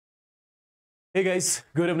Hey guys,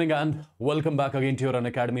 good evening and welcome back again to your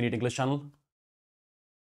Unacademy NEET English channel.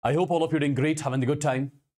 I hope all of you are doing great, having a good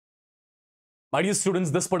time. My dear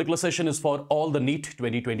students, this particular session is for all the NEET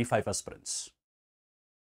 2025 aspirants.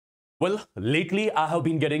 Well, lately I have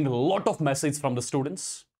been getting a lot of messages from the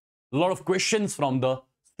students, a lot of questions from the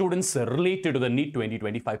students related to the NEET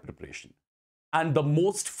 2025 preparation. And the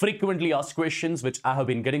most frequently asked questions which I have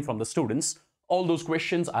been getting from the students, all those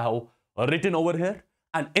questions I have written over here.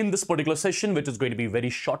 And in this particular session, which is going to be very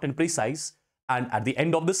short and precise, and at the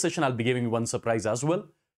end of this session, I'll be giving you one surprise as well,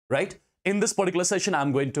 right? In this particular session,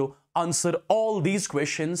 I'm going to answer all these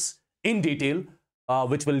questions in detail,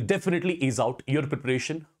 which will definitely ease out your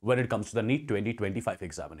preparation when it comes to the NEET 2025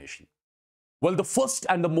 examination. Well, the first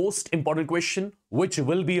and the most important question, which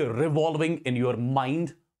will be revolving in your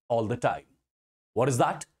mind all the time. What is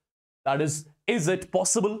that? That is it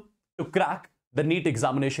possible to crack the NEET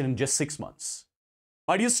examination in just 6 months?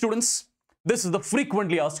 My dear students, this is the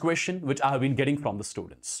frequently asked question which I have been getting from the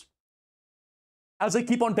students. As I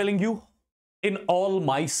keep on telling you, in all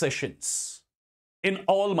my sessions,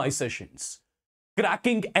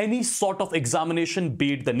 cracking any sort of examination,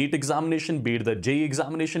 be it the NEET examination, be it the JEE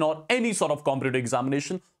examination, or any sort of competitive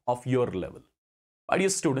examination of your level. My dear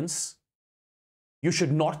students, you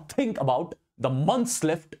should not think about the months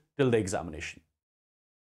left till the examination.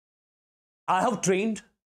 I have trained,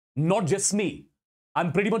 not just me,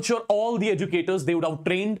 I'm pretty much sure all the educators, they would have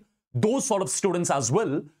trained those sort of students as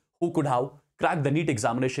well who could have cracked the NEET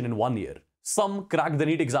examination in 1 year. Some cracked the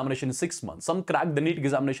NEET examination in 6 months. Some cracked the NEET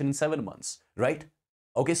examination in 7 months, right?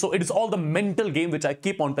 Okay, so it is all the mental game which I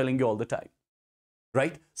keep on telling you all the time,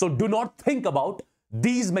 right? So do not think about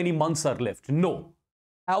these many months are left. No.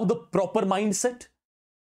 Have the proper mindset.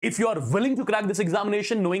 If you are willing to crack this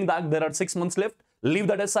examination, knowing that there are 6 months left, leave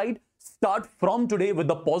that aside. Start from today with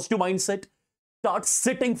the positive mindset. Start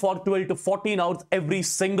sitting for 12 to 14 hours every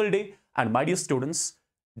single day. And my dear students,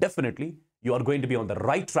 definitely you are going to be on the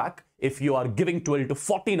right track if you are giving 12 to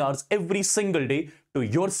 14 hours every single day to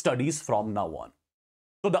your studies from now on.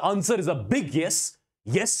 So the answer is a big yes.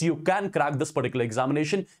 Yes, you can crack this particular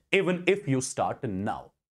examination even if you start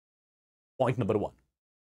now. Point number one.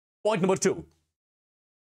 Point number two.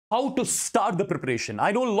 How to start the preparation.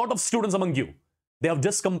 I know a lot of students among you, they have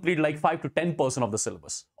just completed like 5 to 10% of the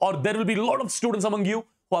syllabus. Or there will be a lot of students among you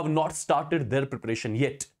who have not started their preparation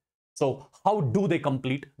yet. So how do they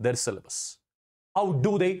complete their syllabus? How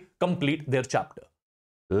do they complete their chapter?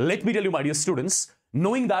 Let me tell you, my dear students,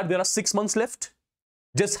 knowing that there are 6 months left,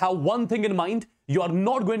 just have one thing in mind. You are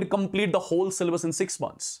not going to complete the whole syllabus in 6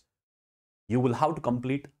 months. You will have to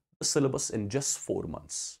complete the syllabus in just 4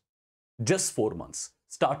 months. Just 4 months,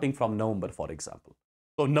 starting from November, for example.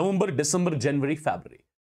 So November, December, January, February.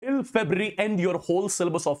 Till February end, your whole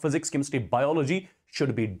syllabus of physics, chemistry, biology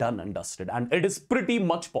should be done and dusted. And it is pretty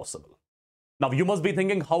much possible. Now, you must be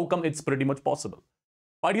thinking, how come it's pretty much possible?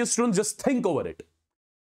 My dear students, just think over it.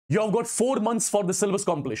 You have got 4 months for the syllabus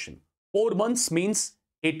completion. 4 months means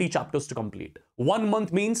 80 chapters to complete. 1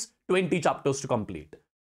 month means 20 chapters to complete,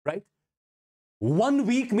 right? 1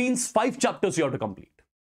 week means 5 chapters you have to complete.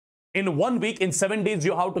 In 1 week, in 7 days,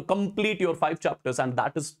 you have to complete your 5 chapters, and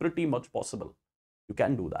that is pretty much possible. You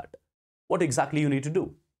can do that. What exactly you need to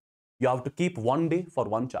do? You have to keep 1 day for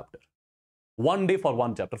 1 chapter. 1 day for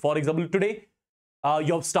 1 chapter. For example, today,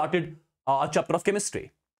 you have started a chapter of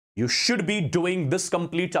chemistry. You should be doing this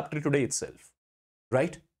complete chapter today itself,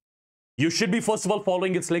 right? You should be, first of all,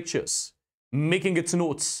 following its lectures, making its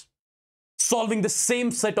notes, solving the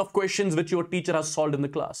same set of questions which your teacher has solved in the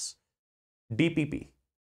class. DPP.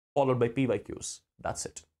 Followed by PYQs. That's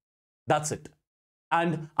it. That's it.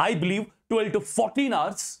 And I believe 12 to 14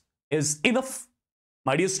 hours is enough.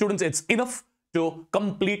 My dear students, it's enough to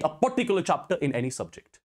complete a particular chapter in any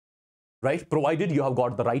subject, right? Provided you have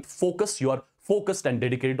got the right focus, you are focused and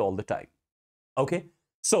dedicated all the time. Okay?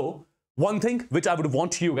 So, one thing which I would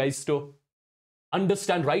want you guys to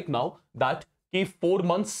understand right now, that keep 4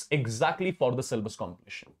 months exactly for the syllabus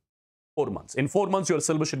completion. 4 months. In 4 months, your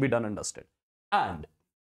syllabus should be done and dusted. And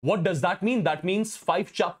what does that mean? That means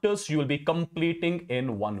 5 chapters you will be completing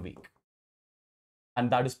in 1 week. And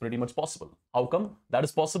that is pretty much possible. How come that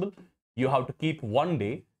is possible? You have to keep 1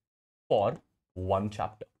 day for 1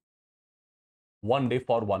 chapter. 1 day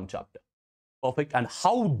for 1 chapter. Perfect. And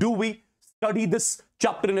how do we study this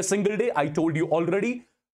chapter in a single day? I told you already.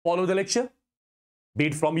 Follow the lecture, be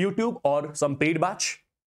it from YouTube or some paid batch.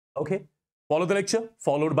 Okay. Follow the lecture,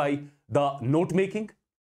 followed by the note making,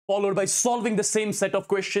 followed by solving the same set of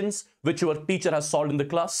questions which your teacher has solved in the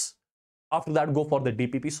class. After that, go for the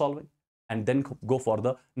DPP solving, and then go for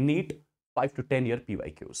the NEET 5 to 10 year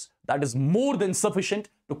PYQs. That is more than sufficient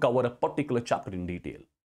to cover a particular chapter in detail,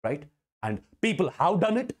 right? And people have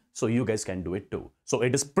done it, so you guys can do it too. So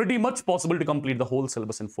it is pretty much possible to complete the whole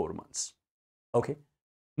syllabus in 4 months. Okay.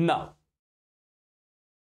 Now,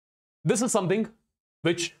 this is something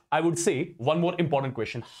which I would say one more important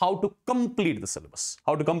question: how to complete the syllabus?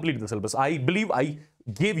 How to complete the syllabus? I believe I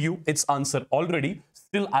gave you its answer already.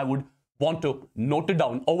 Still, I would want to note it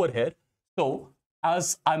down over here. So,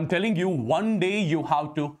 as I'm telling you, one day you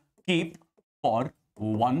have to keep for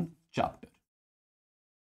one chapter.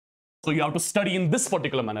 So you have to study in this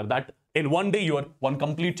particular manner, that in one day your one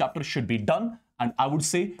complete chapter should be done, and I would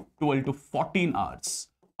say 12 to 14 hours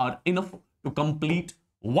are enough to complete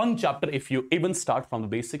one chapter if you even start from the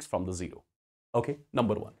basics, from the zero. Okay,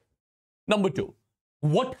 number one. Number two,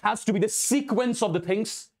 what has to be the sequence of the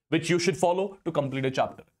things which you should follow to complete a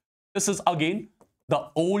chapter? This is again the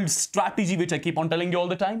old strategy which I keep on telling you all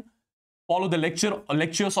the time. Follow the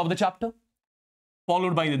lectures of the chapter,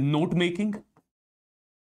 followed by the note making,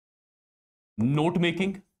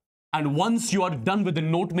 and once you are done with the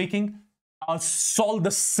note making, solve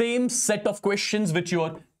the same set of questions which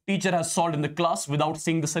your teacher has solved in the class without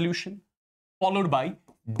seeing the solution, followed by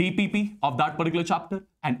DPP of that particular chapter,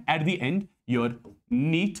 and at the end your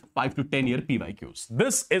NEET 5 to 10 year PYQs.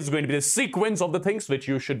 This is going to be the sequence of the things which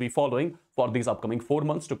you should be following for these upcoming 4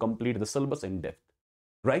 months to complete the syllabus in depth,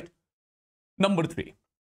 right? Number three,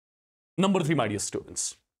 my dear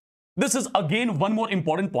students. This is again one more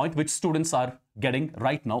important point which students are getting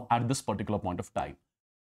right now at this particular point of time.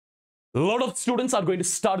 A lot of students are going to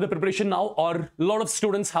start the preparation now, or a lot of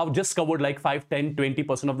students have just covered like 5, 10,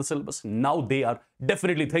 20% of the syllabus. Now they are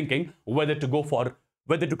definitely thinking whether to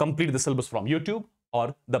complete the syllabus from YouTube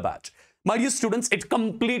or the batch. My dear students, it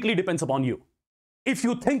completely depends upon you. If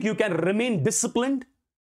you think you can remain disciplined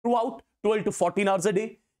throughout 12 to 14 hours a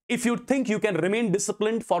day, if you think you can remain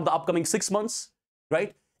disciplined for the upcoming 6 months,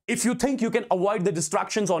 right? If you think you can avoid the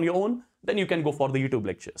distractions on your own, then you can go for the YouTube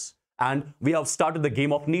lectures. And we have started the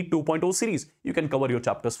Game of NEET 2.0 series. You can cover your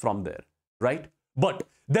chapters from there, right? But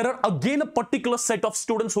there are again a particular set of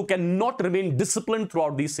students who cannot remain disciplined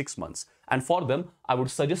throughout these 6 months. And for them, I would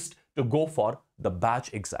suggest to go for the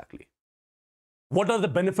batch exactly. What are the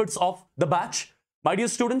benefits of the batch? My dear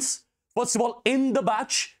students, first of all, in the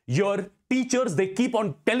batch, your teachers, they keep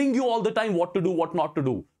on telling you all the time what to do, what not to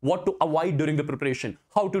do, what to avoid during the preparation,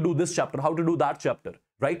 how to do this chapter, how to do that chapter,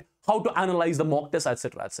 right? How to analyze the mock test,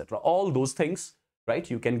 etc., etc. All those things, right,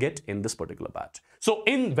 you can get in this particular batch. So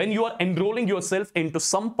when you are enrolling yourself into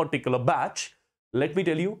some particular batch, let me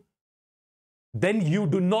tell you, then you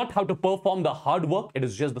do not have to perform the hard work. It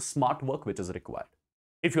is just the smart work which is required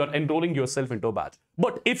if you are enrolling yourself into a batch.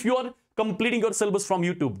 But if you are completing your syllabus from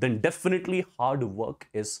YouTube, then definitely hard work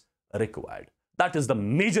is required. That is the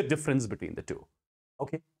major difference between the two.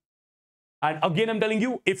 Okay. And again, I'm telling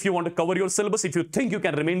you, if you want to cover your syllabus, if you think you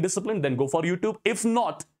can remain disciplined, then go for YouTube. If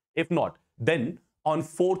not, then on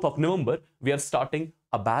 4th of November, we are starting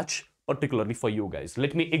a batch particularly for you guys.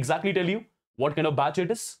 Let me exactly tell you what kind of batch it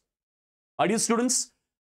is. My dear students,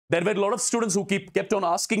 there were a lot of students who kept on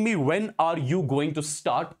asking me, when are you going to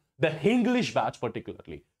start the English batch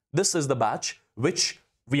particularly? This is the batch which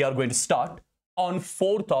we are going to start on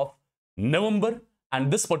 4th of November.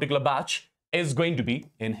 And this particular batch is going to be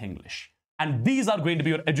in English. And these are going to be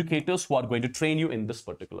your educators who are going to train you in this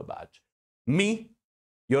particular batch. Me,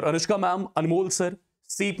 your Anushka ma'am, Anmol sir,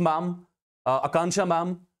 Seep ma'am, Akansha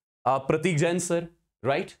ma'am, Pratik Jain sir,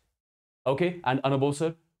 right? Okay, and Anubhav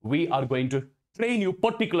sir, we are going to train you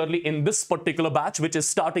particularly in this particular batch, which is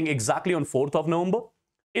starting exactly on 4th of November,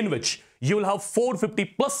 in which you will have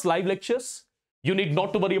 450 plus live lectures. You need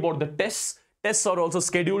not to worry about the tests. Tests are also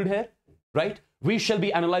scheduled here, right? We shall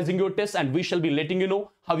be analyzing your tests and we shall be letting you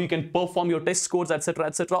know how you can perform your test scores, etc.,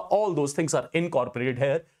 etc. All those things are incorporated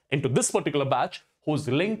here into this particular batch, whose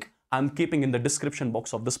link I'm keeping in the description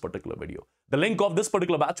box of this particular video. The link of this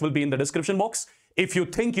particular batch will be in the description box. If you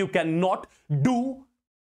think you cannot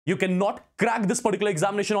crack this particular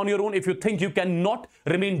examination on your own, if you think you cannot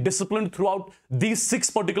remain disciplined throughout these 6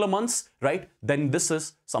 particular months, right, then this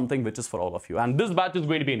is something which is for all of you. And this batch is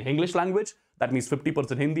going to be in English language. That means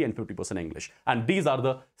 50% Hindi and 50% English. And these are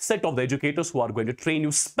the set of the educators who are going to train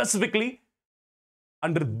you specifically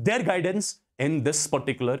under their guidance in this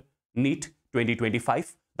particular NEET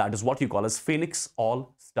 2025. That is what you call as Phoenix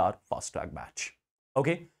All-Star Fast Track Batch.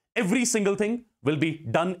 Okay? Every single thing will be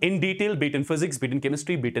done in detail, be it in physics, be it in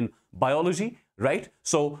chemistry, be it in biology, right?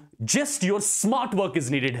 So just your smart work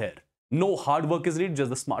is needed here. No hard work is needed,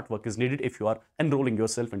 just the smart work is needed if you are enrolling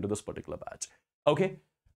yourself into this particular batch. Okay?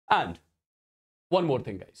 And one more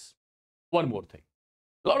thing, guys. One more thing.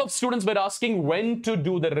 A lot of students were asking when to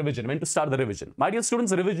do the revision, when to start the revision. My dear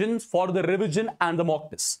students, revisions for the revision and the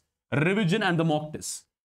mock test. Revision and the mock test.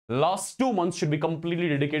 Last 2 months should be completely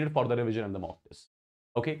dedicated for the revision and the mock test.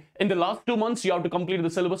 Okay. In the last 2 months, you have to complete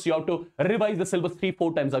the syllabus. You have to revise the syllabus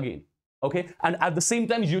 3-4 times again. Okay. And at the same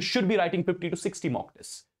time, you should be writing 50 to 60 mock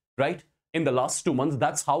tests, right? In the last 2 months,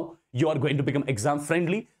 that's how you are going to become exam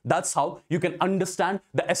friendly. That's how you can understand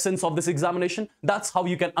the essence of this examination. That's how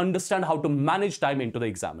you can understand how to manage time into the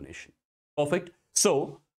examination. Perfect.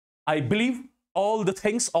 So I believe all the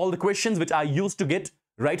things, all the questions which I used to get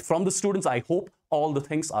right from the students, I hope all the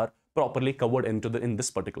things are properly covered in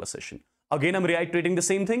this particular session. Again, I'm reiterating the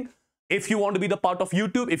same thing. If you want to be the part of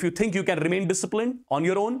YouTube, if you think you can remain disciplined on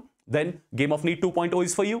your own, then Game of NEET 2.0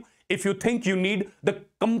 is for you. If you think you need the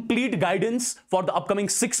complete guidance for the upcoming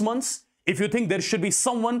 6 months, if you think there should be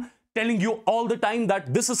someone telling you all the time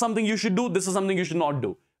that this is something you should do, this is something you should not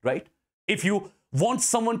do, right? If you want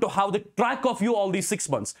someone to have the track of you all these 6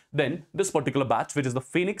 months, then this particular batch, which is the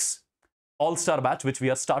Phoenix All-Star batch, which we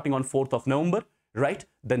are starting on 4th of November, right?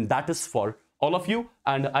 Then that is for all of you.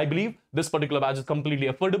 And I believe this particular batch is completely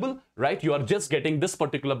affordable, right? You are just getting this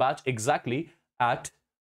particular batch exactly at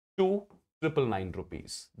 2,999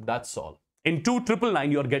 rupees. That's all. In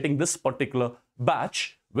 2,999, you are getting this particular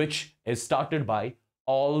batch, which is started by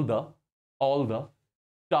all the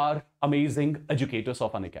star amazing educators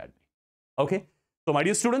of Unacademy. Okay. So my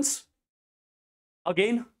dear students,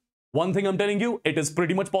 again, one thing I'm telling you, it is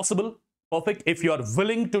pretty much possible. Perfect. If you are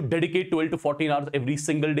willing to dedicate 12 to 14 hours every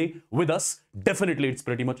single day with us, definitely it's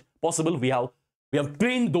pretty much possible. We have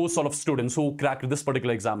trained those sort of students who cracked this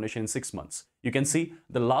particular examination in 6 months. You can see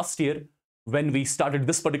the last year when we started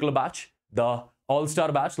this particular batch, the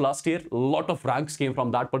All-Star batch last year, a lot of ranks came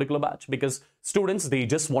from that particular batch because students, they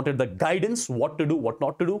just wanted the guidance, what to do, what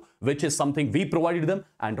not to do, which is something we provided them.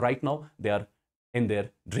 And right now they are in their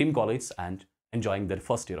dream college and enjoying their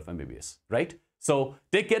first year of MBBS, right? So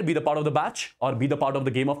take care, be the part of the batch or be the part of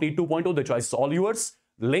the Game of NEET 2.0. The choice is all yours.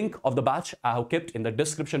 Link of the batch I have kept in the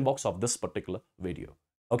description box of this particular video.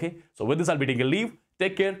 Okay, so with this, I'll be taking a leave.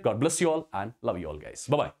 Take care. God bless you all and love you all, guys.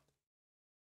 Bye-bye.